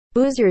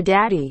Who's your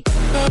daddy?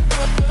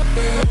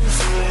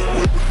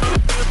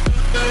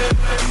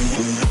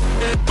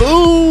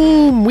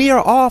 Boom! We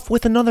are off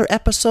with another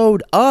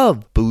episode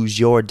of Who's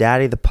Your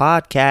Daddy, the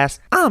podcast.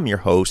 I'm your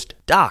host,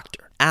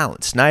 Dr.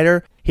 Alan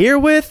Snyder, here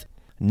with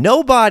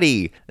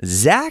nobody.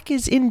 Zack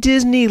is in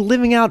Disney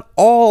living out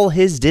all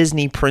his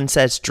Disney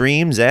princess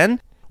dreams, and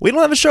we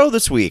don't have a show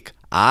this week.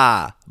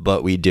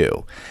 But we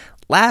do.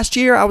 Last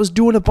year, I was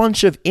doing a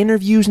bunch of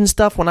interviews and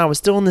stuff when I was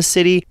still in the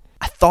city.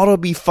 I thought it would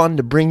be fun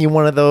to bring you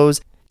one of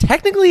those.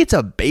 Technically, it's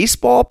a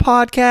baseball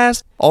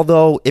podcast,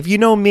 although if you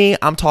know me,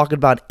 I'm talking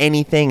about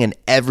anything and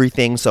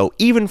everything, so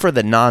even for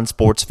the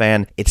non-sports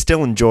fan, it's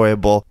still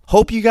enjoyable.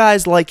 Hope you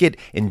guys like it.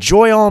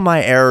 Enjoy all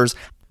my errors.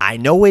 I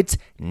know it's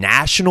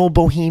National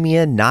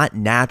Bohemian, not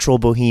Natural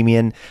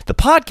Bohemian. The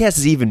podcast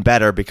is even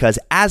better because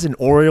as an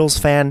Orioles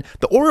fan,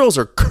 the Orioles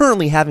are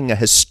currently having a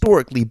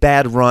historically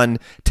bad run.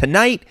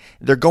 Tonight,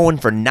 they're going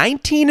for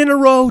 19 in a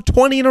row,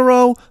 20 in a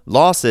row,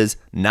 losses,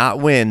 not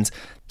wins.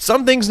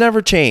 Some things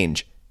never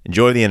change.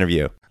 Enjoy the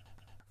interview.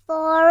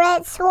 4,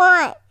 it's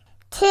 1,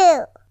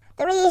 2,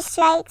 3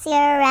 strikes, you're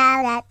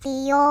out at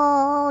the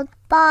old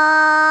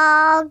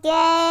ball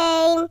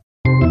game.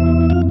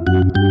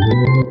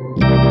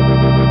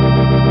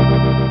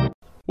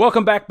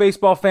 Welcome back,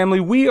 baseball family.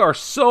 We are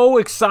so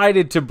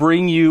excited to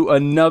bring you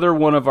another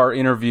one of our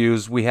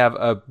interviews. We have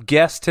a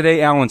guest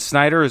today. Alan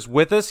Snyder is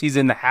with us. He's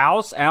in the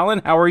house.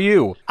 Alan, how are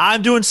you?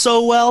 I'm doing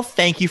so well.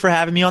 Thank you for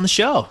having me on the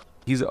show.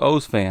 He's an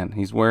O's fan.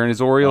 He's wearing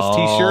his Orioles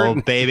t-shirt.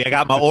 Oh, baby. I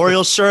got my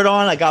Orioles shirt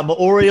on. I got my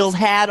Orioles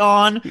hat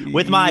on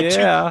with my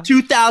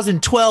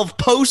 2012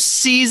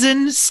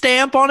 postseason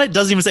stamp on it.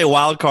 Doesn't even say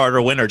wild card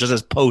or winner. It just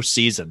says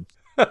postseason.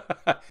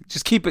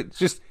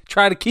 Just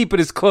try to keep it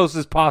as close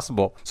as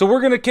possible. So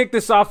we're going to kick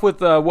this off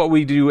with what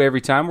we do every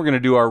time. We're going to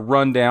do our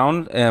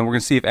rundown, and we're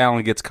going to see if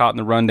Alan gets caught in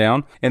the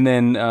rundown. And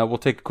then we'll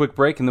take a quick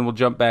break, and then we'll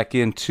jump back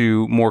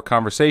into more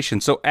conversation.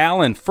 So,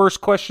 Alan,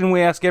 first question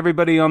we ask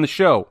everybody on the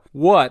show.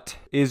 What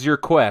is your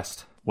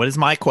quest? What is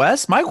my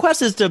quest? My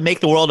quest is to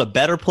make the world a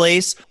better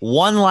place,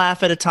 one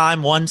laugh at a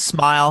time, one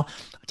smile.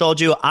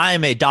 Told you I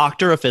am a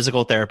doctor of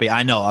physical therapy.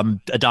 I know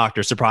I'm a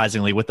doctor,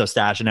 surprisingly, with the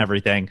stash and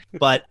everything.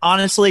 But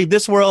honestly,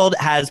 this world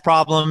has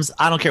problems.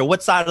 I don't care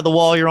what side of the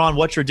wall you're on,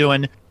 what you're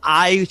doing.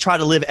 I try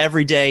to live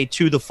every day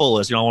to the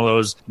fullest. You know, one of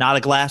those, not a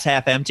glass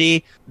half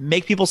empty.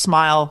 Make people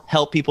smile,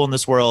 help people in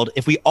this world.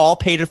 If we all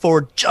paid it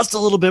forward just a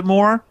little bit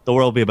more, the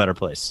world would be a better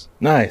place.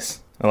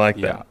 Nice. I like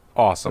that. Yeah,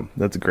 awesome.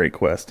 That's a great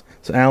quest.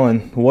 So,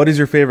 Alan, what is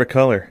your favorite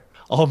color?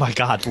 Oh my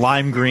God,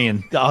 lime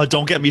green. Oh,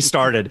 don't get me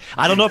started.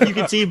 I don't know if you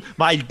can see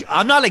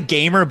I'm not a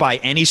gamer by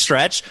any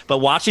stretch, but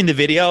watching the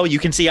video, you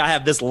can see I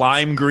have this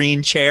lime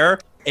green chair.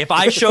 If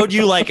I showed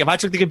you, if I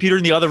took the computer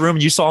in the other room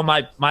and you saw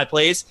my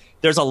place,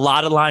 there's a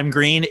lot of lime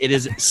green. It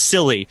is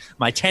silly.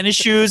 My tennis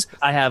shoes,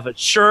 I have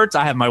shirts,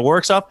 I have my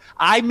work stuff.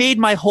 I made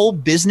my whole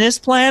business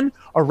plan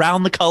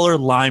around the color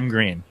lime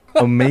green.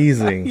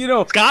 Amazing.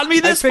 It's got me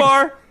this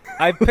far.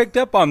 I picked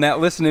up on that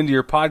listening to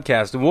your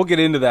podcast, and we'll get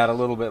into that a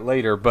little bit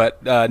later.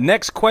 But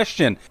next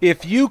question.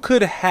 If you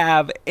could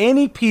have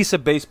any piece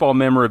of baseball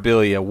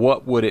memorabilia,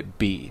 what would it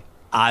be?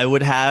 I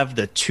would have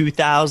the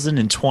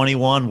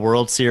 2021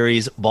 World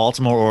Series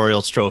Baltimore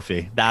Orioles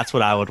trophy. That's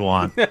what I would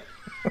want. Now,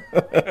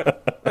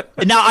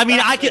 I mean,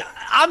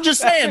 I'm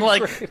just saying,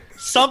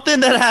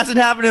 something that hasn't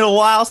happened in a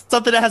while,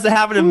 something that hasn't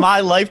happened in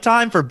my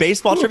lifetime for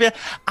baseball trivia.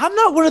 I'm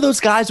not one of those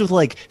guys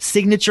with,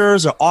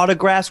 signatures or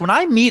autographs. When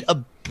I meet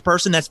a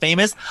person that's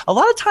famous, a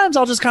lot of times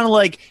I'll just kind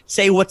of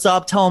say what's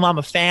up, tell them I'm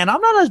a fan.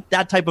 I'm not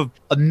that type of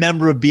a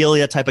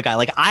memorabilia type of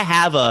guy. I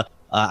have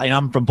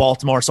I'm from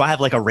Baltimore, so I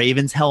have a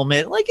Ravens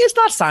helmet. It's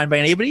not signed by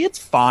anybody. It's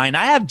fine.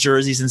 I have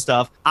jerseys and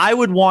stuff. I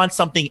would want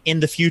something in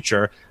the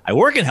future. I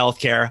work in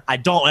healthcare. I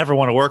don't ever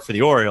want to work for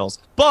the Orioles.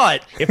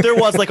 But if there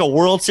was a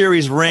World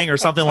Series ring or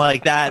something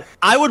like that,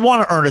 I would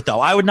want to earn it,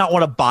 though. I would not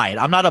want to buy it.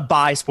 I'm not a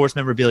buy sports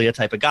memorabilia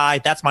type of guy.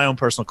 That's my own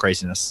personal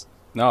craziness.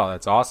 No,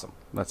 that's awesome.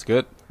 That's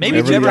good. Maybe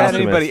I've never had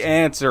anybody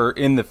answer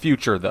in the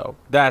future, though.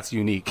 That's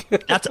unique.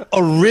 That's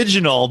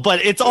original,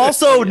 but it's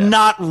also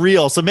not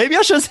real. So maybe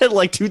I should have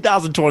said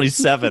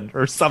 2027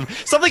 or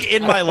something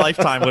in my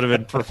lifetime would have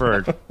been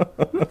preferred.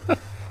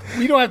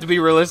 You don't have to be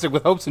realistic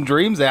with hopes and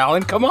dreams,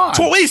 Alan. Come on.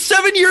 Wait,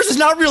 7 years is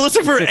not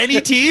realistic for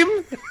any team?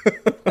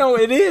 No,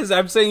 it is.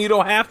 I'm saying you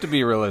don't have to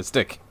be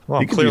realistic.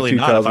 Well, clearly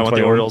not if I want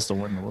the Orioles to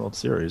win the World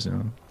Series.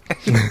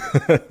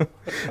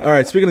 All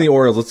right, speaking of the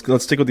Orioles,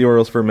 let's stick with the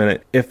Orioles for a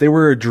minute. If they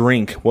were a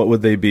drink, what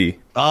would they be?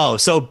 Oh,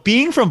 so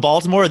being from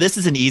Baltimore, this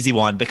is an easy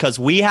one because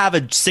we have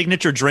a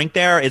signature drink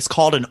there. It's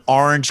called an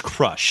Orange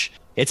Crush.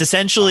 It's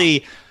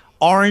essentially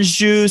orange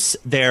juice,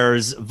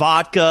 there's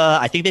vodka,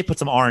 I think they put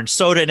some orange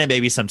soda in it,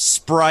 maybe some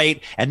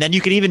Sprite, and then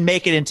you can even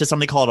make it into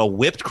something called a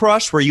whipped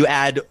crush where you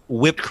add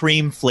whipped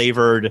cream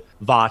flavored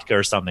vodka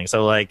or something.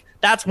 So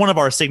that's one of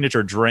our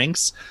signature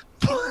drinks.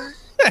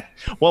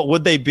 What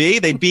would they be?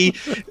 They'd be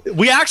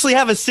we actually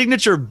have a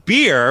signature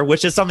beer,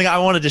 which is something I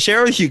wanted to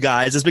share with you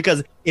guys, is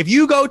because if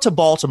you go to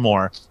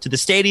Baltimore, to the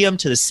stadium,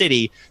 to the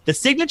city, the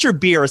signature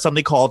beer is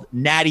something called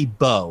Natty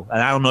Boh.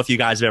 And I don't know if you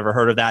guys have ever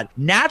heard of that.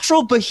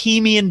 Natural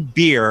Bohemian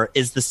beer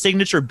is the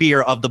signature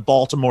beer of the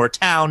Baltimore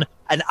town.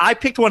 And I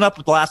picked one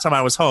up the last time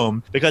I was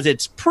home because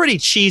it's pretty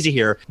cheesy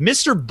here.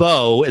 Mr.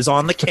 Boh is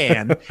on the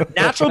can.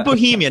 Natural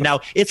Bohemian. Now,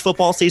 it's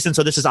football season,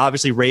 so this is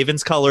obviously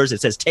Ravens colors.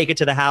 It says take it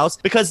to the house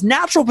because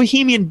Natural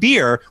Bohemian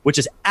beer, which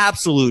is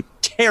absolute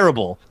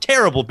terrible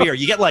beer.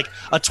 You get like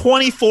a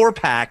 24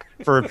 pack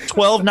for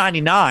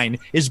 $12.99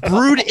 is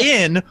brewed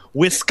in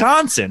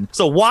Wisconsin.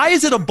 So why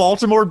is it a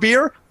Baltimore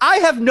beer? I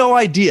have no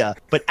idea.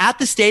 But at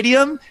the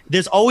stadium,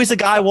 there's always a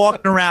guy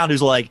walking around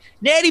who's like,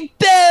 Natty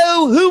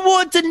Boh, who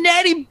wants a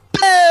Natty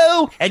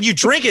Boh? And you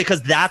drink it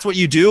because that's what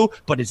you do,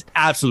 but it's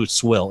absolute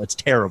swill. It's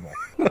terrible.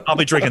 I'll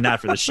be drinking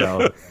that for the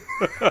show.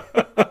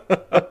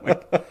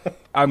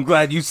 I'm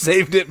glad you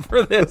saved it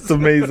for this. It's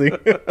amazing.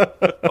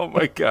 Oh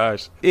my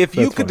gosh. If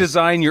you could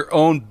design your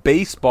own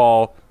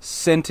baseball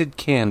scented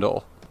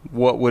candle,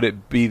 what would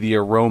it be the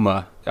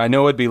aroma? I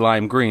know it'd be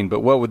lime green,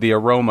 but what would the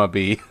aroma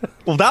be?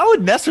 Well, that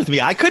would mess with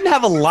me. I couldn't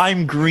have a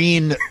lime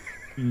green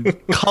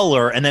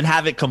color and then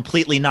have it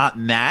completely not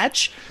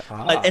match.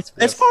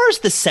 As far as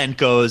the scent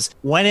goes,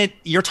 when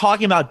you're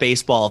talking about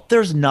baseball,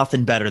 there's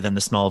nothing better than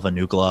the smell of a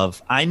new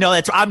glove. I know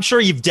I'm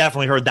sure you've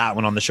definitely heard that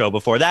one on the show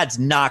before. That's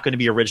not going to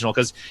be original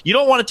because you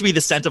don't want it to be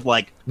the scent of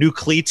like new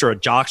cleats or a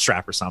jock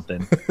strap or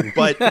something.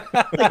 But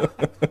like,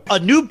 a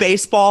new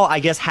baseball, I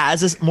guess,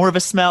 has more of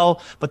a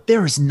smell, but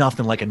there is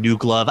nothing like a new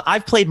glove.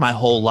 I've played my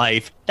whole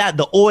life.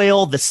 The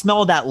oil, the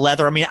smell of that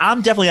leather. I mean,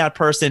 I'm definitely that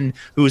person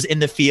who's in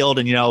the field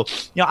and, every now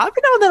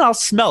and then I'll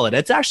smell it.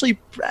 It's actually,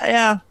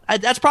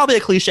 that's probably a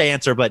cliche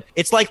answer, but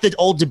it's like the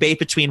old debate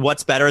between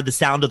what's better, the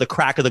sound of the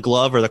crack of the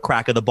glove or the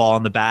crack of the ball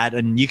on the bat.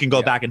 And you can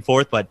go back and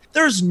forth, but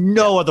there's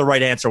no other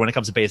right answer when it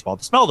comes to baseball.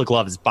 The smell of the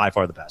glove is by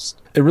far the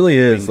best. It really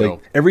is. Bingo.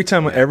 Like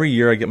every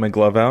year I get my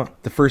glove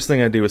out, the first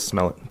thing I do is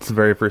smell it. It's the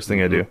very first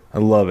thing I do. I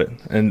love it.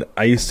 And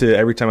I used to,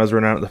 every time I was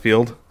running out in the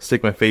field,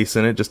 stick my face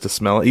in it just to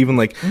smell it. Even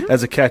like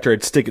as a catcher,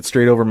 I'd stick it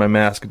straight over my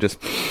mask and just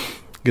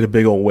get a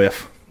big old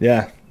whiff.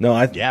 Yeah.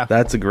 No,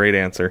 that's a great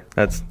answer.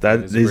 That's a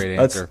great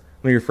answer.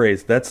 Let me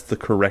rephrase. That's the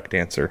correct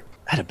answer.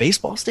 At a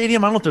baseball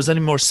stadium, I don't know if there's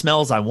any more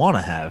smells I want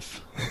to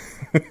have.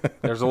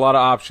 There's a lot of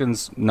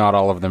options. Not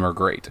all of them are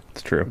great.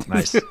 It's true.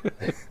 Nice. All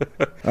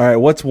right.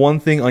 What's one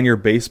thing on your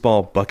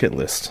baseball bucket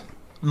list?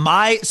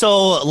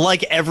 So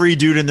like every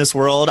dude in this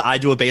world, I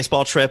do a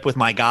baseball trip with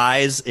my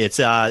guys. It's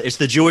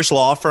the Jewish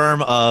law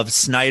firm of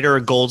Snyder,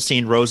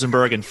 Goldstein,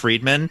 Rosenberg, and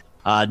Friedman.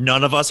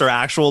 None of us are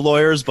actual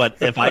lawyers, but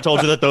if I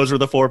told you that those were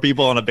the four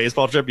people on a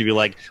baseball trip, you'd be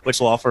like, which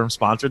law firm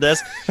sponsored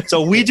this?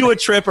 So we do a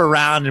trip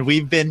around and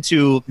we've been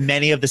to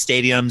many of the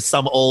stadiums,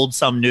 some old,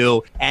 some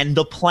new. And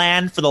the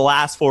plan for the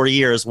last 4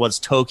 years was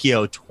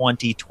Tokyo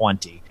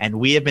 2020.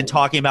 And we have been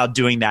talking about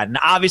doing that. And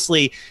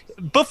obviously,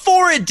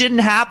 before it didn't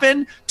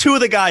happen, two of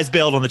the guys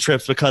bailed on the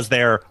trips because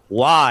their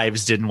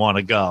wives didn't want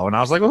to go. And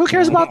I was like, well, who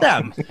cares about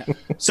them?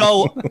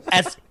 So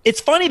it's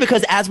funny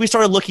because as we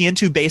started looking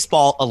into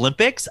baseball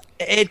Olympics,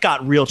 it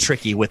got real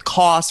tricky with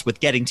costs,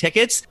 with getting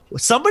tickets.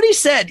 Somebody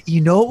said,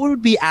 what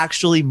would be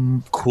actually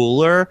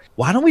cooler?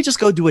 Why don't we just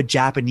go do a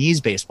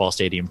Japanese baseball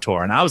stadium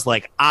tour? And I was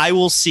like, I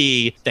will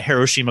see the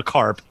Hiroshima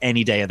Carp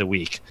any day of the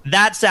week.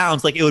 That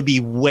sounds like it would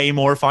be way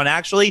more fun,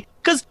 actually,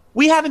 because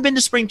we haven't been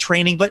to spring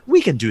training, but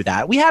we can do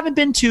that. We haven't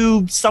been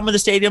to some of the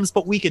stadiums,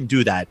 but we can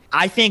do that.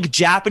 I think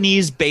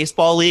Japanese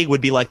baseball league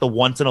would be like the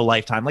once in a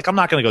lifetime. Like, I'm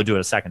not going to go do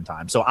it a second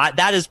time. So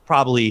that is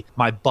probably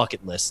my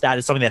bucket list. That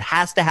is something that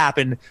has to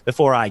happen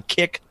before I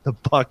kick the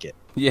bucket.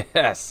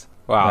 Yes.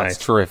 Wow, Nice.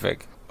 That's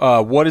terrific.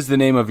 What is the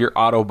name of your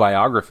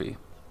autobiography?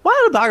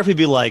 My autobiography would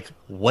be like,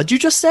 what'd you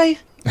just say?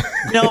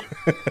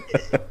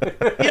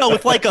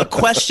 With like a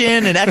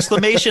question, an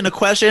exclamation, a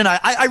question.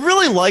 I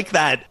really like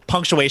that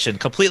punctuation,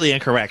 completely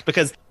incorrect,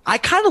 because I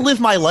kind of live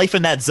my life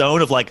in that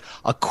zone of like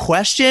a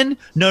question.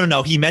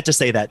 No, he meant to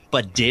say that,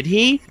 but did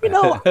he?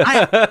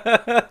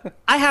 I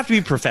have to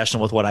be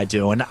professional with what I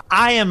do, and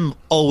I am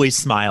always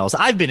smiles.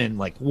 I've been in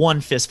like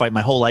one fist fight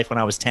my whole life when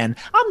I was 10.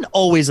 I'm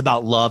always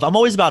about love. I'm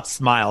always about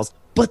smiles.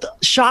 But the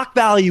shock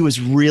value is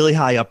really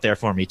high up there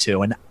for me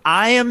too. And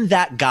I am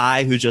that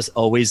guy who just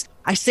always,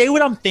 I say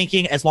what I'm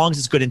thinking as long as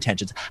it's good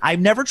intentions.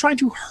 I'm never trying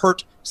to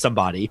hurt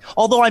somebody,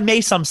 although I may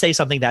say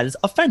something that is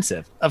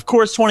offensive. Of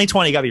course,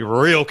 2020, you gotta be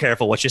real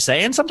careful what you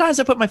say. And sometimes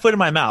I put my foot in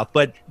my mouth,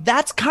 but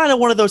that's kind of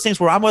one of those things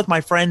where I'm with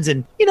my friends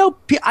and,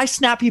 I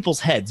snap people's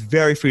heads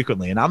very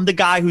frequently. And I'm the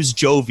guy who's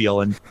jovial.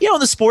 And, in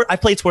the sport, I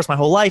played sports my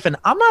whole life and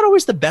I'm not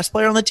always the best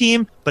player on the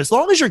team, but as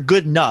long as you're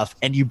good enough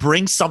and you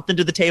bring something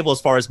to the table as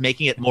far as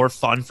making it more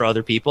fun for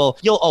other people,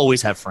 you'll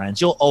always have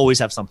friends. You'll always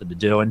have something to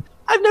do. And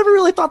I've never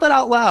really thought that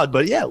out loud,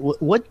 but yeah,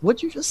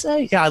 what'd you just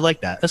say? Yeah, I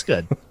like that. That's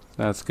good.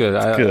 That's good.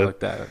 I like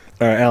that.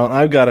 All right, Alan,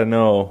 I've got to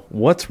know,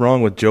 what's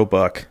wrong with Joe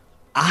Buck?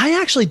 I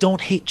actually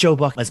don't hate Joe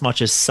Buck as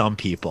much as some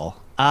people.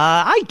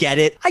 I get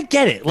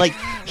it. Like,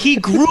 he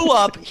grew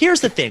up.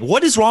 Here's the thing.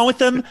 What is wrong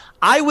with him?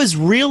 I was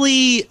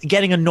really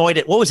getting annoyed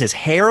at, what was his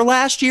hair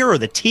last year, or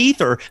the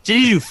teeth, or did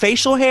he do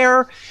facial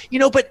hair?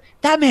 But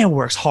that man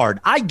works hard.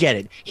 I get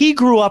it. He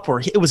grew up where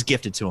it was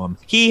gifted to him.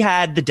 He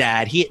had the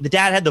dad. The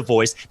dad had the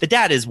voice. The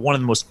dad is one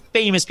of the most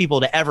famous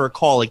people to ever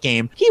call a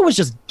game. He was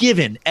just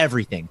given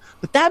everything.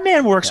 But that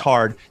man works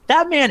hard.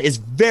 That man is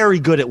very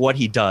good at what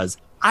he does.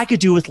 I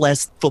could do with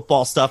less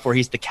football stuff where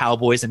he's the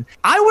Cowboys. And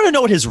I want to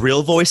know what his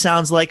real voice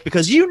sounds like,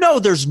 because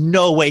there's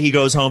no way he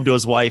goes home to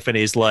his wife and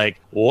he's like,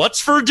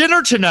 "What's for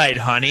dinner tonight,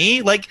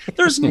 honey?" Like,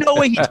 there's no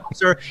way he talks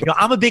to her.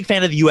 I'm a big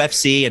fan of the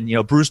UFC,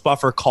 and, Bruce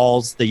Buffer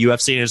calls the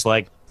UFC and is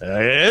like,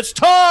 "It's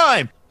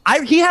time."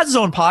 He has his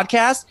own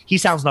podcast. He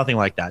sounds nothing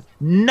like that.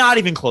 Not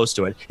even close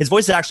to it. His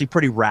voice is actually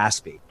pretty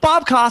raspy.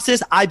 Bob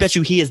Costas, I bet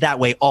you he is that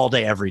way all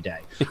day, every day.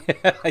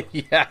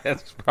 Yeah,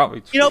 that's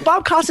probably true.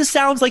 Bob Costas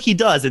sounds like he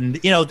does. And,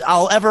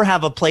 I'll ever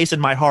have a place in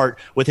my heart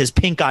with his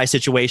pink eye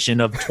situation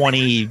of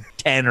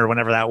 2010 or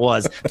whenever that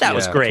was. That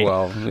was great.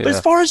 12, yeah. But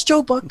as far as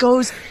Joe Buck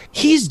goes,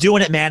 he's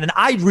doing it, man. And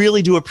I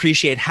really do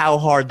appreciate how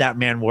hard that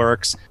man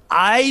works.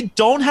 I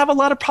don't have a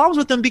lot of problems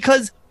with him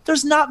because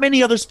there's not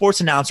many other sports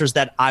announcers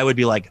that I would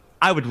be like,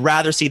 I would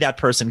rather see that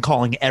person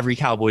calling every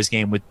Cowboys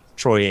game with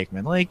Troy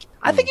Aikman. Like,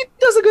 I think he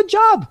does a good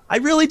job. I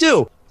really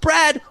do.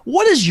 Brad,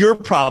 what is your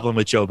problem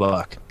with Joe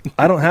Buck?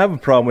 I don't have a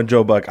problem with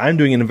Joe Buck. I'm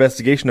doing an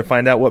investigation to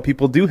find out what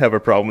people do have a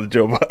problem with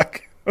Joe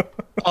Buck.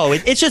 Oh,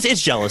 it's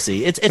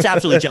jealousy. It's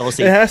absolutely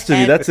jealousy. It has to be.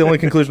 And That's the only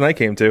conclusion I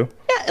came to.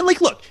 yeah, and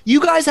look, you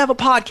guys have a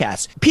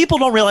podcast. People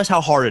don't realize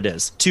how hard it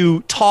is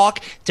to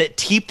talk, to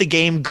keep the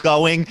game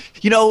going.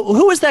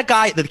 Who was that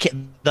guy, the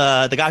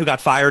guy who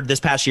got fired this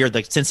past year,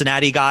 the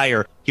Cincinnati guy,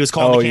 or he was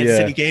calling the Kansas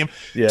City game?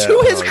 Yeah.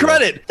 To his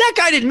credit, that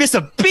guy didn't miss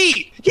a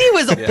beat. He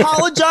was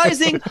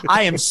apologizing.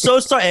 I am so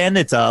sorry. And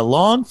it's a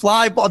long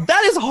fly ball.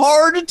 That is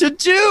hard to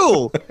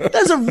do.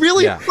 That's a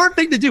really hard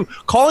thing to do.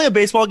 Calling a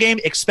baseball game,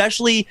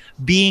 especially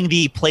being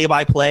the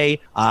play-by-play.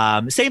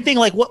 Same thing,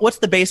 like, what's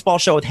the baseball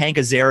show with Hank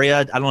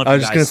Azaria? I don't know if I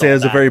was just going to say it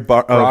was a very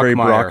Brockmire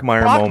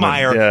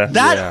moment.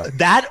 Yeah.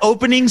 That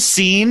opening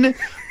scene,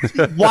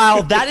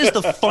 while that is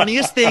the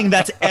funniest thing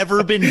that's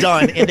ever been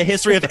done in the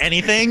history of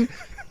anything,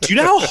 do you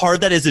know how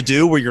hard that is to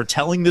do, where you're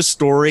telling this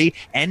story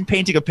and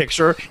painting a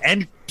picture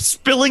and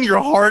spilling your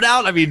heart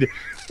out? I mean,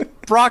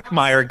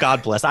 Brockmire,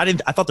 God bless. I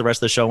thought the rest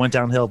of the show went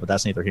downhill, but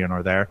that's neither here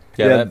nor there.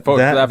 Yeah,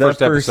 that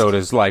first episode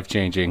is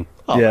life-changing.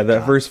 Oh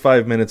that first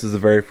 5 minutes is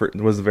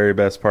was the very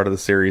best part of the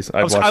series.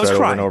 I watched that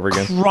over and over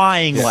again.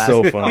 Crying it's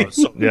laughing.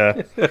 so funny.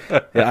 Yeah.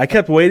 I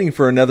kept waiting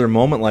for another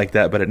moment like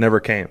that, but it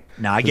never came.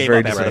 No, I gave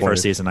up after the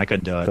first season. I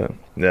couldn't do it. But,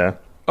 yeah.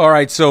 All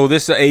right, so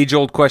this is an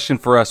age-old question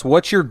for us.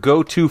 What's your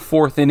go-to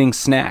fourth-inning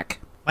snack?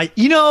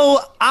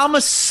 I'm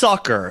a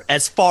sucker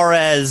as far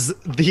as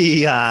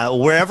the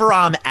wherever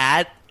I'm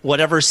at,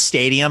 whatever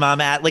stadium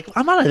I'm at. Like,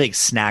 I'm not a big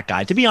snack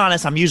guy. To be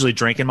honest, I'm usually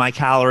drinking my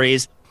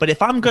calories. But if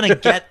I'm going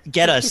to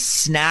get a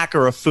snack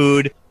or a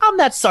food, I'm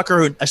that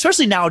sucker who,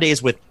 especially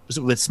nowadays with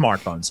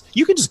smartphones,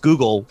 you can just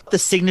Google what the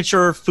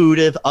signature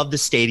food of the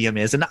stadium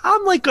is. And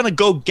I'm like going to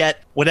go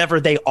get whatever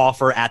they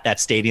offer at that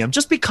stadium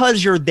just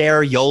because you're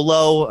there.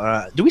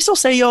 YOLO. Do we still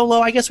say YOLO?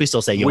 I guess we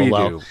still say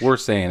YOLO. We do. We're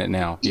saying it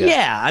now.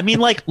 Yeah. I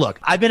mean, look,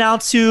 I've been out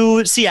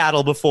to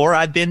Seattle before.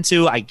 I've been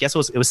to, I guess it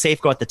was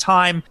Safeco at the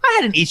time. I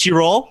had an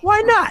Ichiro.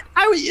 Why not?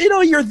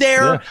 You're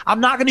there. Yeah.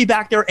 I'm not going to be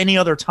back there any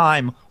other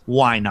time.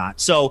 Why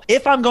not? So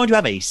if I'm going to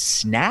have a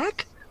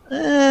snack,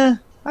 I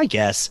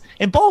guess.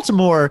 In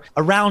Baltimore,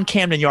 around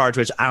Camden Yards,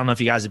 which I don't know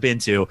if you guys have been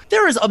to,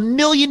 there is 1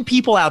 million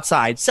people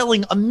outside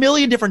selling 1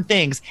 million different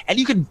things, and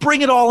you can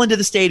bring it all into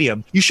the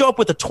stadium. You show up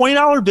with a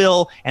 $20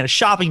 bill and a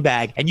shopping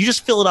bag, and you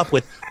just fill it up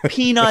with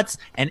peanuts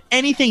and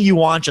anything you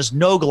want, just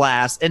no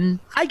glass. And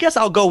I guess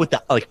I'll go with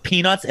the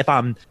peanuts if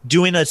I'm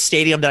doing a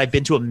stadium that I've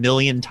been to 1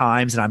 million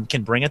times and I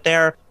can bring it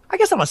there. I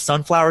guess I'm a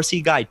sunflower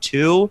seed guy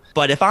too,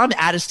 but if I'm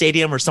at a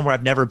stadium or somewhere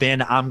I've never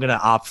been, I'm going to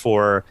opt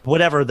for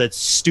whatever the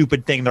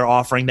stupid thing they're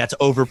offering that's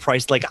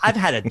overpriced. Like, I've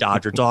had a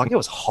Dodger dog. It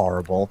was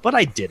horrible, but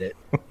I did it.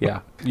 Yeah,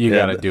 you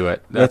got to do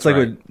it. That's like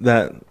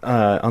right.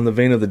 On the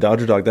vein of the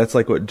Dodger dog, that's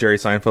like what Jerry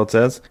Seinfeld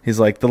says. He's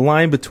like, the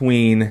line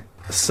between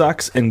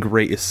sucks and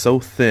great is so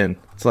thin.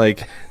 It's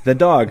like the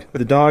dog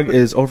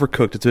is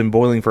overcooked. It's been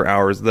boiling for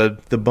hours. The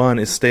bun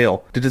is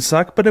stale. Did it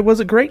suck? But was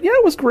it great? Yeah,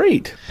 it was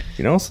great.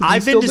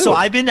 So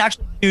I've been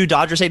actually to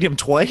Dodger Stadium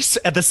twice.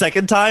 At the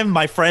second time,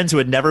 my friends who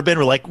had never been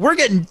were like, "We're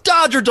getting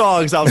Dodger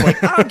dogs." I was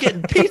like, "I'm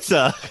getting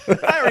pizza."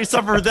 I already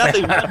suffered that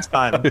thing one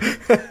time.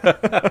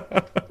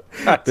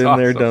 Been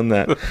there, done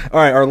that. All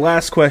right, our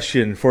last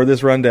question for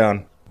this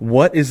rundown: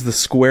 what is the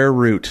square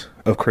root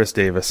of Chris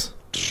Davis?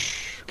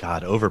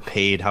 God,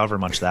 overpaid, however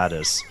much that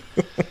is.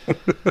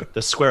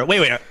 The square.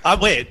 Wait.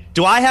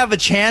 Do I have a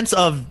chance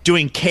of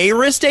doing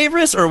K-Riss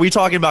Davis, or are we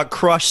talking about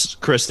Crush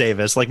Chris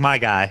Davis, like my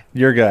guy?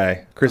 Your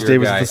guy, Chris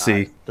Davis with the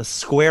C. The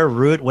square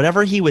root,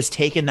 whatever he was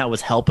taking that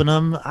was helping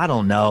him. I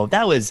don't know.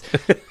 That was.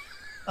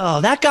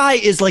 Oh, that guy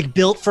is like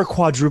built for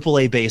quadruple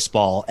A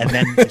baseball, and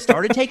then he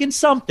started taking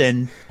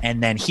something,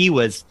 and then he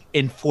was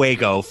in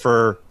fuego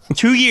for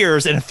 2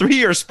 years in a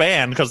 3-year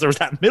span because there was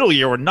that middle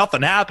year where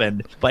nothing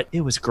happened. But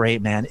it was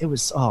great, man. It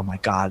was, oh my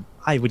God.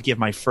 I would give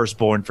my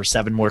firstborn for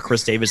 7 more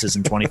Chris Davises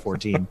in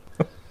 2014.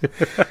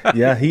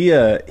 Yeah,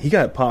 he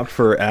got popped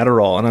for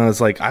Adderall, and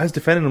I was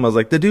defending him. I was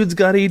like, the dude's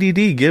got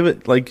ADD. Give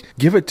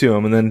it to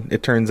him. And then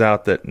it turns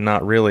out that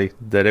not really,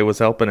 that it was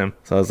helping him.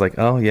 So I was like,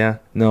 oh yeah,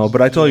 no.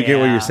 But I totally get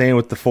what you're saying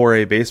with the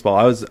 4A baseball.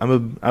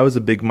 I was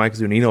a big Mike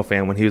Zunino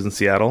fan when he was in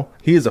Seattle.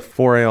 He is a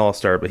 4A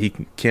All-Star, but he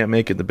can't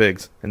make it the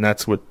bigs, and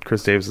that's what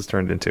Chris Davis has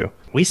turned into.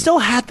 We still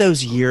had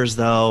those years,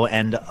 though,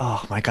 and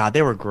oh my God,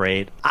 they were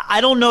great.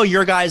 I don't know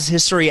your guys'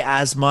 history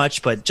as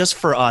much, but just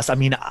for us, I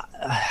mean,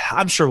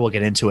 I'm sure we'll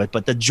get into it,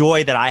 but the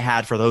joy that I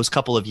had for those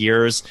couple of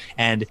years,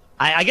 and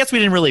I guess we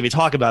didn't really even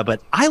talk about it,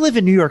 but I live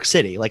in New York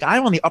City. Like,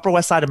 I'm on the Upper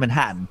West Side of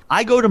Manhattan.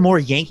 I go to more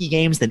Yankee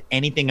games than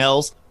anything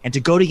else, and to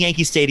go to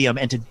Yankee Stadium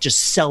and to just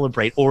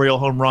celebrate Oriole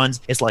home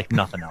runs is like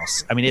nothing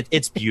else. I mean,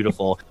 it's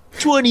beautiful.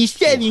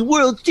 27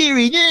 World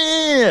Series,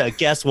 yeah!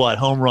 Guess what?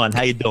 Home run.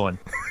 How you doing?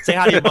 Say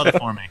hi to your mother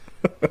for me.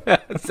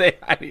 Say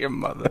hi to your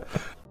mother.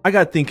 I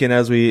got thinking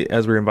as we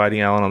were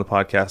inviting Alan on the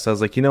podcast, I was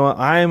like, you know what?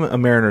 I'm a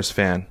Mariners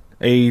fan,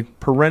 a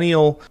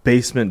perennial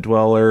basement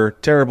dweller,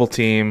 terrible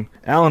team.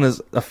 Alan is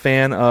a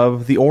fan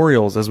of the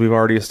Orioles, as we've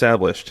already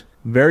established.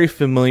 Very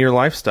familiar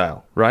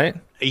lifestyle, right?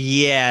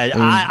 Yeah,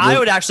 I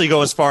would actually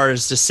go as far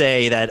as to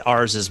say that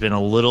ours has been a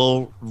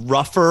little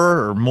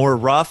rougher or more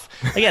rough.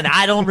 Again,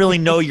 I don't really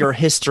know your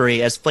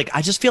history.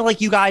 I just feel like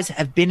you guys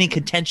have been in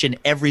contention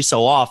every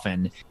so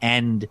often,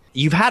 and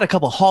you've had a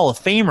couple Hall of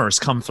Famers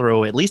come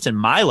through, at least in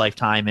my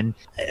lifetime. And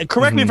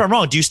correct me if I'm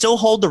wrong, do you still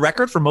hold the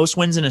record for most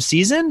wins in a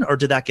season, or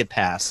did that get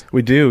passed?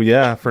 We do,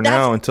 yeah, for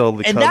now, until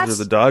the Cubs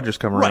or the Dodgers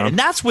come around. Right, and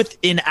that's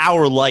within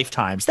our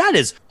lifetimes. That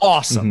is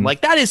awesome.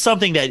 Like, that is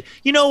something that,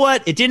 you know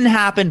what, it didn't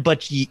happen,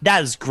 but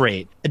that is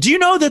great. Do you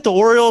know that the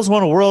Orioles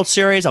won a World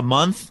Series a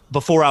month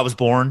before I was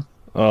born?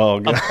 Oh,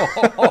 God.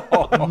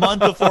 A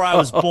month before I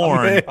was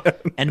born.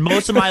 And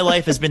most of my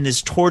life has been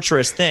this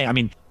torturous thing. I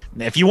mean,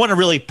 if you want to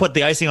really put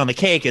the icing on the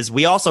cake, is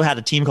we also had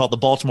a team called the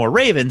Baltimore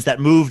Ravens that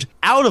moved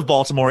out of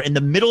Baltimore in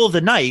the middle of the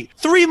night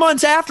 3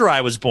 months after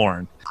I was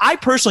born. I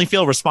personally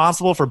feel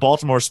responsible for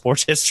Baltimore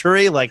sports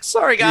history. Like,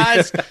 sorry,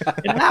 guys,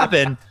 it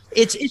happened.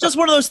 It's just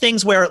one of those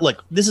things where,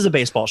 look, this is a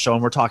baseball show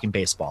and we're talking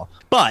baseball.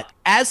 But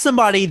as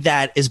somebody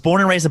that is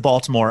born and raised in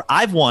Baltimore,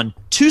 I've won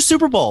 2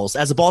 Super Bowls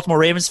as a Baltimore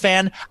Ravens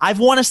fan. I've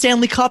won a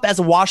Stanley Cup as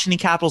a Washington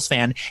Capitals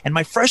fan. And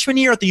my freshman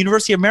year at the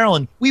University of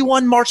Maryland, we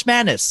won March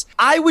Madness.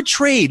 I would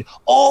trade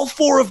all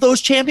 4 of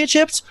those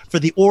championships for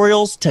the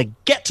Orioles to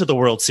get to the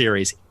World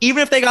Series,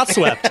 even if they got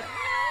swept.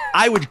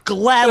 I would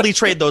gladly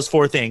trade those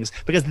 4 things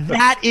because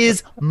that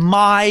is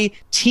my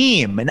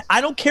team. And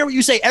I don't care what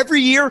you say. Every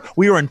year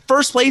we were in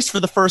first place for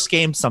the first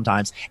game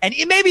sometimes, and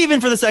maybe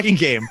even for the second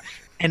game.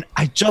 And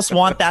I just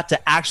want that to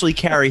actually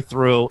carry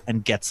through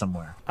and get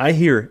somewhere. I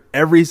hear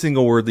every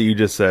single word that you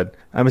just said.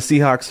 I'm a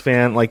Seahawks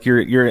fan. Like,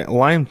 your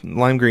lime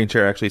green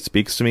chair actually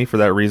speaks to me for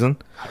that reason.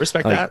 I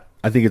respect that.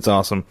 I think it's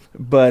awesome.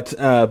 But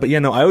yeah,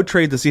 no, I would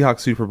trade the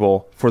Seahawks Super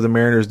Bowl for the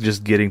Mariners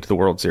just getting to the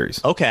World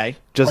Series. Okay.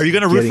 Just Are you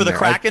going to root for the there.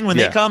 Kraken when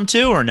they come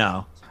too, or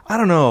no? I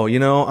don't know. You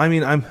know, I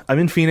mean, I'm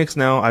in Phoenix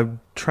now. I'm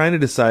trying to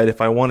decide if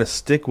I want to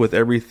stick with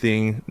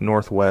everything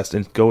Northwest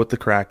and go with the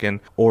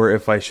Kraken, or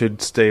if I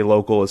should stay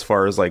local as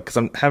far as, like, because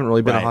I haven't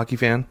really been a hockey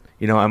fan.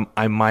 You know,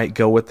 I might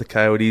go with the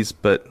Coyotes,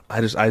 but I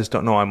just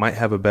don't know. I might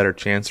have a better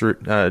chance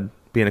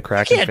being a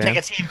Kraken fan. You can't take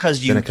a team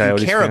because you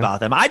care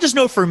about them. I just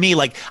know, for me,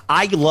 like,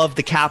 I love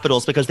the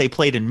Capitals because they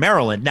played in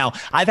Maryland. Now,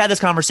 I've had this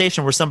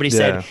conversation where somebody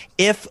said,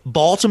 if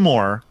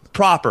Baltimore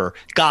proper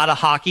got a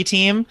hockey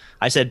team,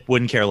 I said,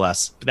 wouldn't care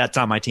less. That's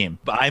not my team.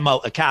 But I'm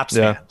a Caps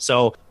fan.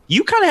 So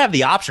you kind of have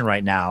the option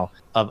right now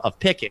of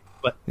picking.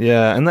 But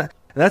yeah, and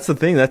that's the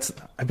thing.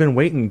 I've been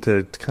waiting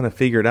to kind of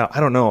figure it out. I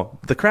don't know.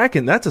 The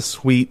Kraken, that's a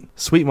sweet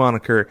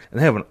moniker, and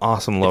they have an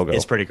awesome logo.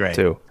 It's pretty great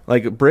too.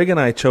 Like, Brig and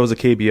I chose a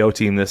KBO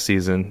team this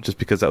season just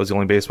because that was the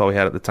only baseball we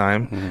had at the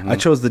time. I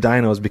chose the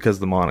Dinos because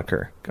of the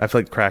moniker. I feel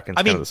like Kraken's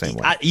kind of the same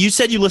way. You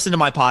said you listened to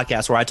my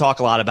podcast where I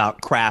talk a lot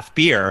about craft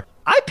beer.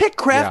 I pick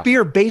craft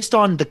beer based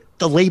on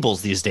the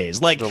labels these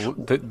days. Like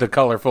the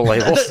colorful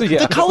labels.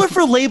 The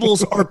colorful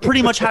labels are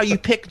pretty much how you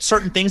pick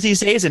certain things these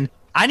days. And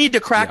I need to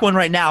crack one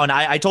right now. And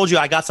I told you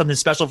I got something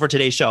special for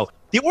today's show.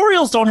 The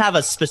Orioles don't have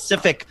a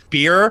specific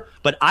beer,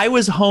 but I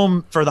was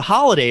home for the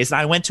holidays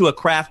and I went to a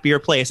craft beer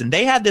place and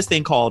they had this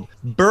thing called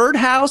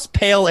Birdhouse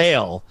Pale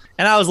Ale.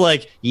 And I was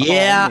like,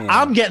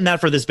 I'm getting that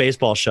for this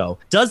baseball show.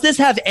 Does this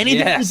have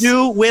anything to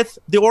do with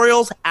the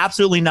Orioles?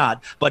 Absolutely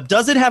not. But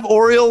does it have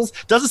Orioles?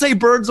 Does it say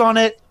birds on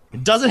it?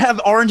 Does it have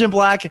orange and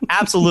black?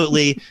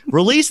 Absolutely.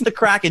 Release the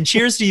Kraken.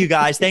 Cheers to you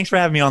guys. Thanks for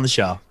having me on the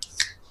show.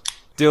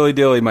 Dilly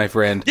dilly, my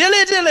friend.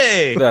 Dilly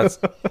dilly. That's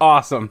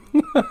awesome.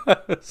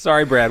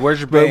 Sorry, Brad. Where's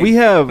your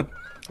bang?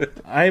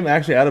 I'm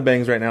actually out of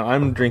bangs right now.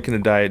 I'm drinking a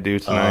Diet Dew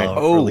tonight.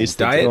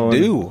 Diet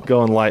Dew.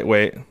 Going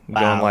lightweight.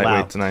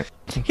 Tonight.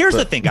 Here's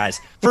the thing, guys.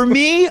 For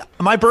me,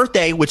 my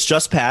birthday, which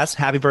just passed,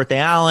 happy birthday,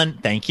 Alan,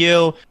 thank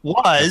you,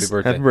 was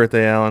Happy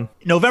birthday, Alan.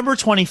 November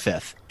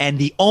 25th. And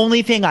the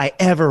only thing I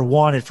ever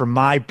wanted for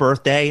my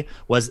birthday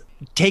was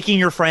taking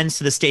your friends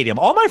to the stadium.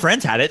 All my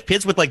friends had it.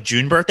 Kids with like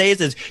June birthdays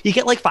is you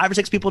get like 5 or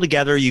 6 people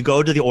together. You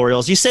go to the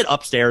Orioles. You sit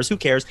upstairs. Who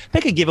cares?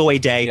 Pick a giveaway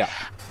day. Yeah.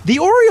 The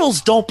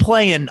Orioles don't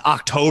play in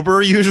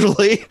October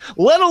usually,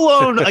 let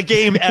alone a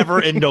game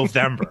ever in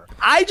November.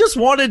 I just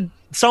wanted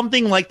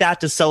something like that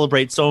to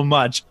celebrate so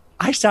much.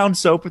 I sound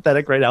so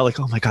pathetic right now. Like,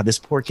 oh my God, this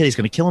poor kid, he's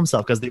going to kill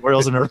himself because the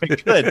Orioles are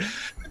very good.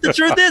 The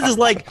truth is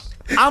like,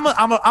 I'm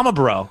a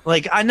bro.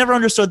 Like, I never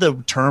understood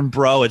the term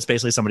bro. It's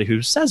basically somebody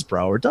who says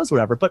bro or does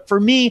whatever. But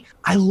for me,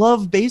 I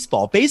love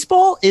baseball.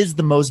 Baseball is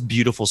the most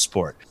beautiful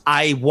sport.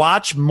 I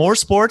watch more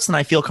sports than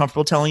I feel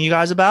comfortable telling you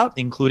guys about,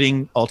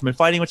 including Ultimate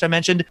Fighting, which I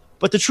mentioned.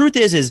 But the truth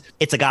is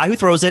it's a guy who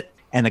throws it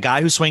and the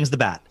guy who swings the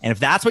bat. And if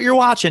that's what you're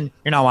watching,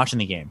 you're not watching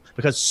the game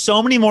because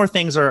so many more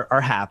things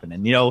are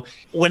happening. You know,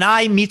 when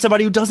I meet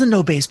somebody who doesn't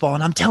know baseball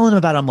and I'm telling them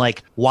about it, I'm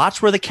like,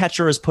 watch where the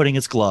catcher is putting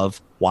his glove,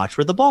 watch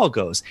where the ball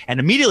goes. And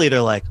immediately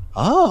they're like,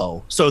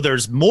 oh, so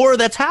there's more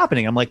that's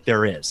happening. I'm like,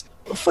 there is.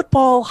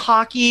 Football,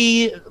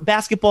 hockey,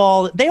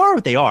 basketball, they are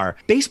what they are.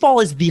 Baseball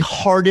is the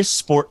hardest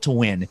sport to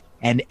win.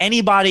 And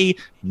anybody,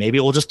 maybe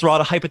we'll just throw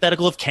out a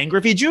hypothetical of Ken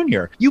Griffey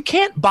Jr. You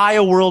can't buy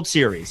a World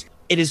Series.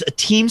 It is a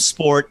team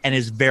sport and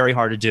is very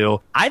hard to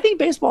do. I think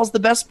baseball is the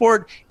best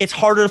sport. It's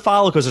harder to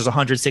follow because there's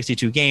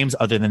 162 games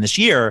other than this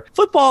year.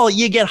 Football,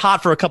 you get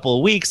hot for a couple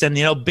of weeks and,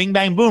 you know, bing,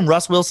 bang, boom,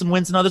 Russ Wilson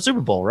wins another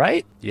Super Bowl,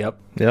 right? Yep.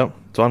 That's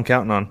what I'm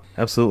counting on.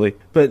 Absolutely.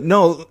 But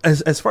no,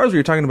 as far as what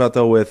you're talking about,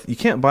 though, with you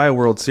can't buy a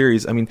World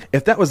Series. I mean,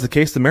 if that was the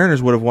case, the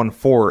Mariners would have won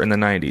 4 in the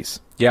 90s.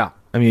 Yeah.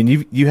 I mean,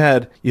 you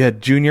had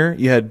Junior,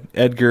 you had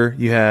Edgar,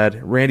 you had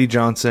Randy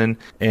Johnson,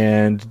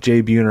 and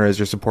Jay Buhner as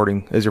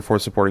your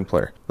fourth supporting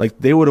player. Like,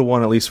 they would have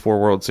won at least 4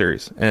 World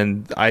Series,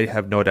 and I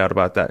have no doubt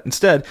about that.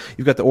 Instead,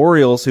 you've got the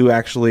Orioles, who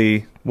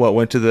actually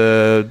went to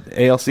the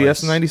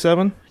ALCS in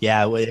 '97.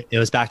 Yeah, it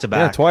was back to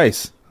back. Yeah,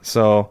 twice.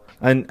 So,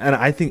 and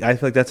I feel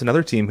like that's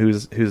another team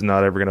who's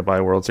not ever going to buy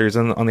a World Series.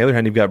 And on the other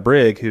hand, you've got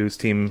Brig, whose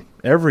team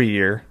every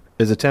year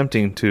is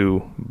attempting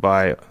to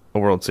buy a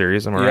World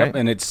Series. Am I right?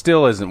 And it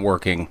still isn't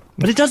working.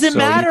 But it doesn't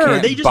matter.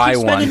 They just keep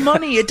spending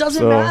money. It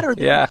doesn't matter.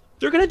 Yeah.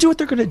 They're going to do what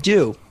they're going to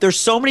do. There's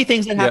so many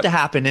things that have to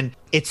happen. And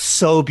it's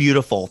so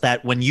beautiful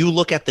that when you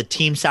look at the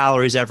team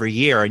salaries every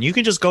year and you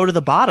can just go to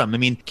the bottom. I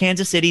mean,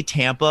 Kansas City,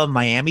 Tampa,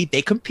 Miami,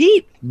 they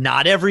compete.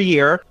 Not every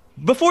year.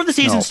 Before the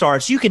season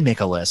starts, you can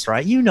make a list,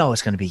 right? You know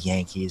it's going to be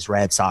Yankees,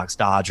 Red Sox,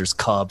 Dodgers,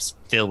 Cubs,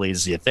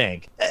 Phillies, you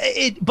think.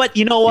 But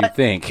you know what? You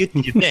think.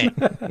 You think.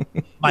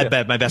 My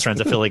best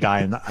friend's a Philly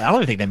guy, and I don't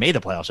even think they made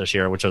the playoffs this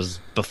year, which was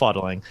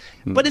befuddling.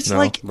 But it's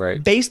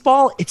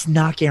baseball, it's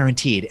not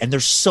guaranteed. And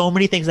there's so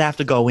many things that have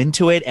to go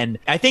into it. And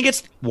I think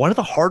it's one of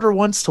the harder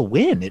ones to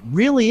win. It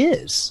really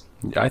is.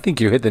 I think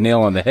you hit the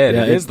nail on the head.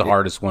 Yeah, it is the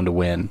hardest one to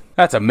win.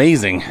 That's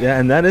amazing. Yeah,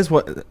 and that is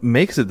what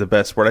makes it the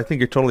best sport. I think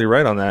you're totally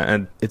right on that,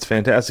 and it's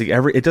fantastic.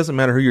 It doesn't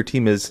matter who your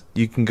team is.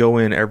 You can go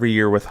in every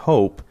year with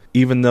hope,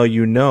 even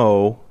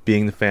though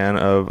being the fan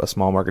of a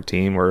small market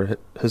team or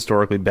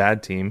historically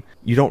bad team,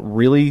 you don't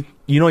really,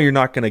 you're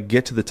not going to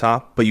get to the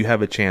top, but you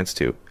have a chance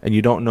to, and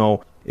you don't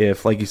know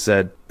if, like you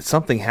said,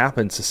 something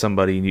happens to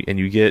somebody and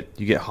you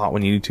get hot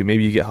when you need to.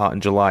 Maybe you get hot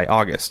in July,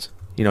 August.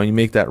 You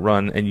make that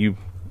run and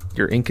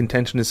you're in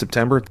contention in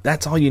September.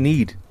 That's all you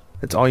need.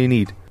 That's all you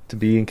need to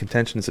be in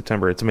contention in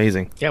September. It's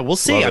amazing. Yeah, we'll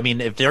see. I mean,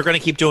 if they're going to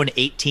keep doing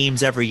 8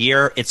 teams every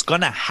year, it's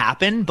going to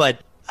happen. But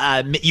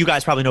you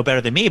guys probably know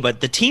better than me.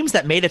 But the teams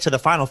that made it to the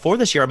Final Four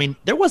this year, I mean,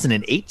 there wasn't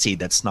an 8 seed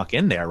that snuck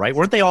in there, right?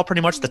 Weren't they all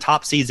pretty much the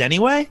top seeds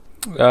anyway?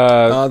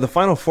 The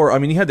Final Four, I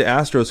mean, you had the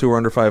Astros who were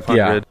under 500.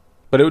 Yeah.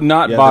 But it was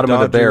not bottom of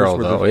the barrel,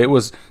 though. It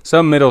was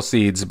some middle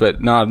seeds,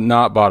 but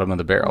not bottom of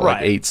the barrel.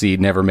 Right. Like 8 seed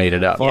never made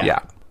it up. Yeah.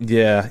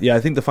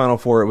 I think the Final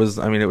Four, it was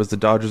the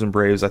Dodgers and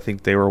Braves. I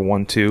think they were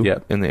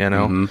 1-2 in the NL.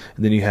 Mm-hmm.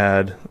 And then you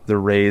had the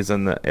Rays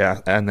and the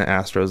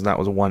Astros, and that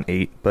was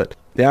 1-8. But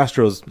the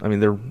Astros, I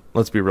mean,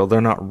 let's be real,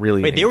 they're not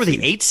really. Wait, they were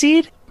the 8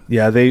 seed?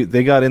 Yeah, they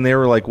got in. They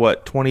were like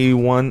what,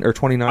 21 or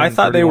 29? I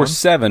thought 31? They were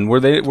 7. Were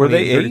they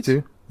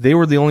 8? They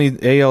were the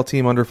only AL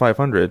team under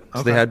 500.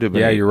 So they had to have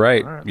been. Yeah, 8. you're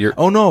right.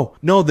 Oh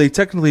no, they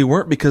technically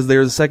weren't because they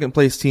were the second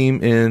place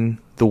team in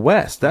the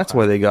West. That's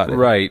why they got it.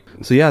 Right.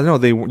 So yeah,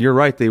 no, you're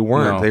right. They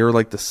weren't. No. They were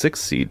like the 6th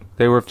seed.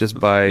 They were just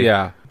by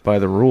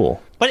the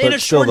rule. But in a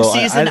shortened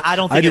season, I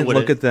don't think I didn't it would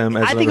look at them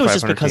as I think it was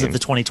just because team. of the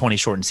 2020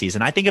 shortened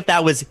season. I think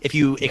if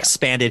you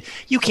expanded,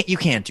 you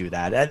can't do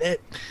that.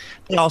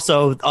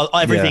 Also,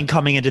 everything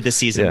coming into this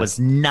season was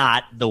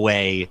not the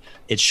way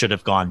it should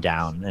have gone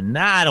down. And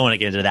I don't want to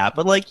get into that,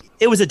 but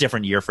it was a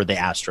different year for the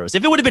Astros.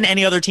 If it would have been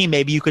any other team,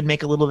 maybe you could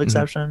make a little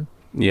exception.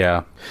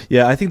 Yeah.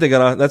 Yeah, I think they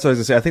got off. That's what I was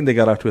going to say. I think they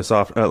got off to a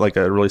soft,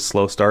 a really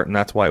slow start, and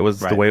that's why it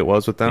was the way it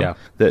was with them.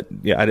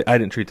 Yeah. I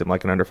didn't treat them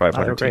like an under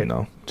 500 team,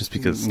 though, just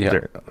because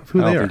they're who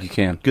they are. I don't think you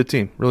can. Good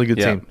team. Really good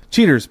team.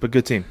 Cheaters, but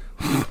good team.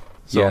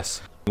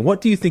 Yes.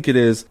 What do you think it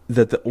is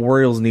that the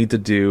Orioles need to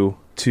do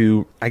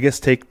to, I guess,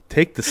 take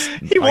this.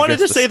 He wanted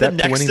to say the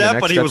next step,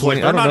 but he was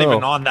like, they're not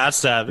even on that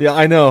step. Yeah,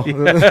 I know.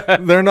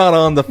 They're not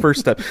on the first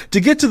step. To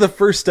get to the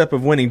first step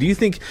of winning, what do you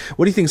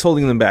think is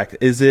holding them back?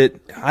 Is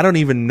it, I don't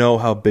even know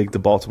how big the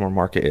Baltimore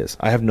market is.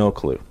 I have no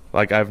clue.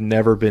 Like, I've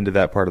never been to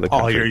that part of the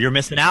country. Oh, you're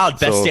missing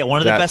out. One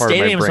of the best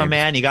stadiums, my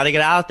man. You got to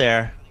get out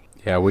there.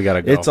 Yeah, we got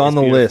to go. It's on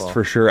the list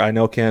for sure. I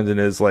know Camden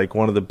is like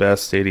one of the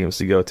best stadiums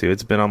to go to.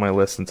 It's been on my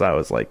list since I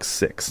was like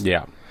 6.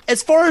 Yeah.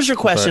 As far as your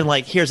question,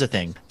 here's the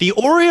thing. The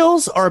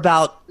Orioles are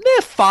about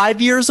 5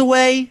 years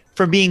away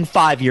from being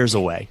 5 years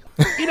away.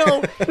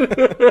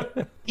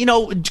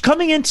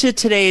 Coming into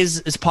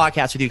today's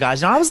podcast with you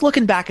guys, I was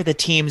looking back at the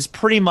teams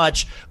pretty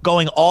much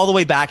going all the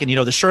way back. And,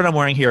 the shirt I'm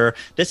wearing here,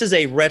 this is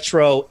a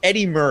retro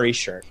Eddie Murray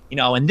shirt,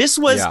 and this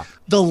was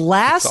the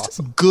last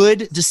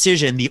good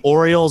decision the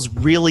Orioles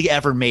really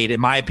ever made,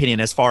 in my opinion,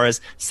 as far as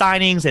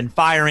signings and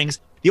firings.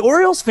 The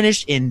Orioles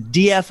finished in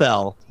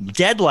DFL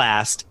dead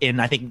last in,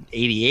 I think,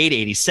 88,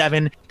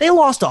 87. They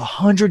lost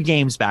 100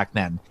 games back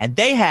then. And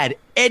they had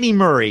Eddie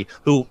Murray,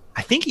 who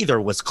I think either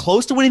was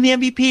close to winning the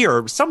MVP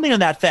or something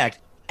on that effect.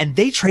 And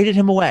they traded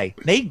him away.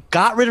 They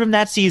got rid of him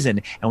that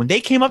season. And when they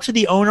came up to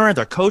the owner and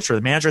their coach or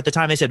the manager at the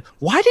time, they said,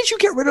 "Why did you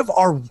get rid of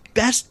our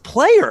best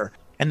player?"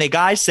 And the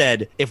guy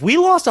said, "If we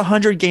lost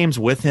 100 games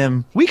with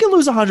him, we can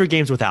lose 100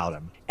 games without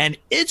him." And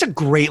it's a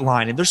great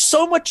line. And there's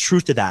so much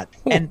truth to that.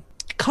 And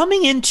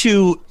coming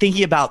into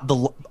thinking about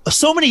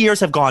so many years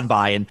have gone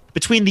by, and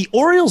between the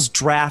Orioles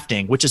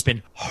drafting, which has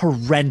been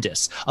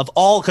horrendous,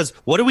 because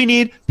what do we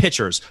need?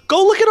 Pitchers.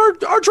 Go look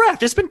at our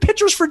draft. It's been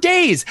pitchers for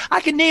days. I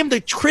can name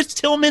the Chris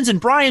Tillmans and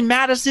Brian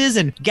Mattises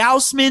and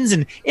Gaussmans,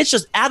 and it's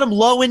just Adam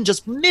Lowen,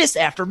 just miss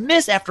after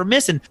miss after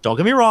miss. And don't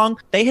get me wrong,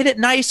 they hit it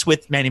nice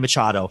with Manny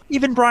Machado,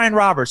 even Brian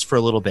Roberts for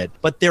a little bit,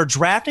 but their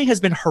drafting has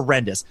been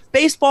horrendous.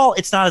 Baseball,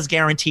 it's not as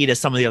guaranteed as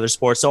some of the other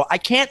sports, so I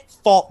can't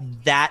fault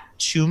that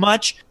too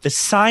much. The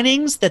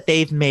signings that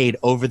they've made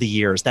over the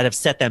years that have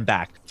set them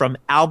back, from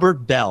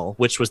Albert Bell,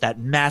 which was that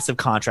massive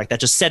contract that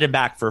just set him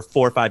back for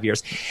 4 or 5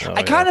 years.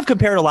 I kind of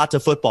compare it a lot to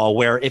football,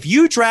 where if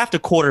you draft a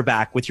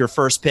quarterback with your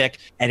first pick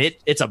and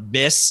it's a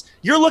miss,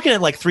 you're looking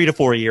at like 3 to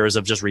 4 years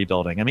of just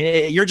rebuilding. I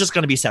mean, you're just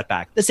going to be set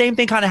back. The same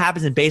thing kind of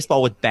happens in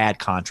baseball with bad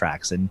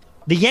contracts. And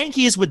the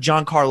Yankees with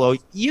Giancarlo,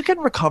 you can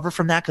recover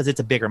from that because it's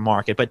a bigger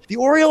market, but the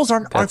Orioles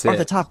aren't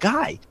the top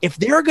guy. If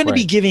they're going to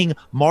be giving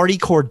Marty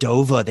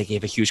Cordova, they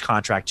gave a huge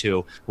contract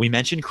to. We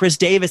mentioned Chris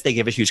Davis, they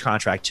gave a huge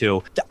contract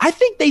to. I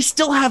think they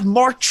still have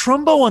Mark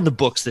Trumbo on the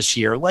books this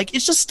year. Like,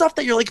 it's just stuff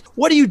that you're like,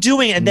 what are you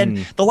doing? And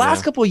then the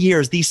last couple of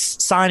years, these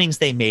signings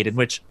they made, in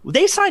which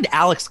they signed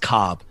Alex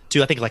Cobb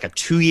to, I think, like a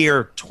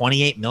 2-year,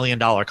 $28 million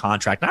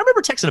contract. And I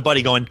remember texting a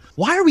buddy going,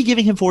 why are we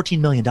giving him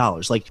 $14 million?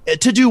 Like,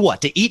 to do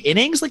what? To eat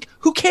innings? Like,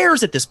 who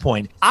cares at this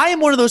point? I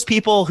am one of those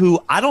people who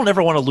I don't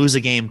ever want to lose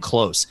a game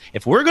close.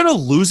 If we're going to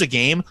lose a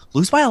game,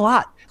 lose by a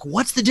lot.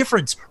 What's the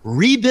difference?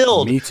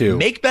 Rebuild. Me too.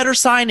 Make better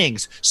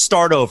signings.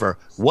 Start over.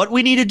 What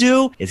we need to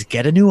do is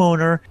get a new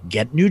owner,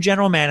 get new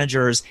general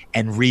managers,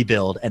 and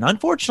rebuild. And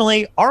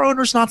unfortunately, our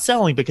owner's not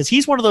selling because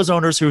he's one of those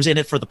owners who's in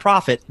it for the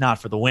profit,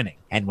 not for the winning.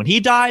 And when he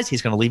dies,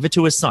 he's going to leave it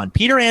to his son,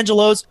 Peter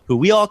Angelos, who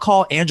we all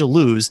call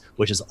Angelus,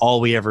 which is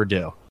all we ever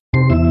do.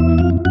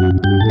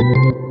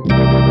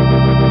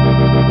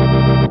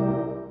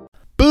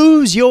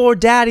 Booze Your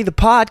Daddy, the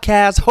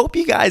podcast. Hope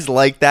you guys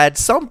like that.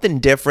 Something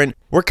different.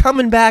 We're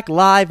coming back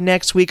live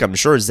next week. I'm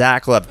sure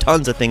Zack will have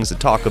tons of things to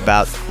talk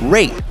about.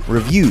 Rate,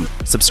 review,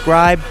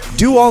 subscribe,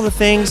 do all the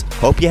things.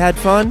 Hope you had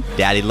fun.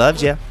 Daddy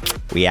loves you.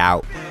 We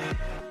out.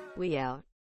 We out.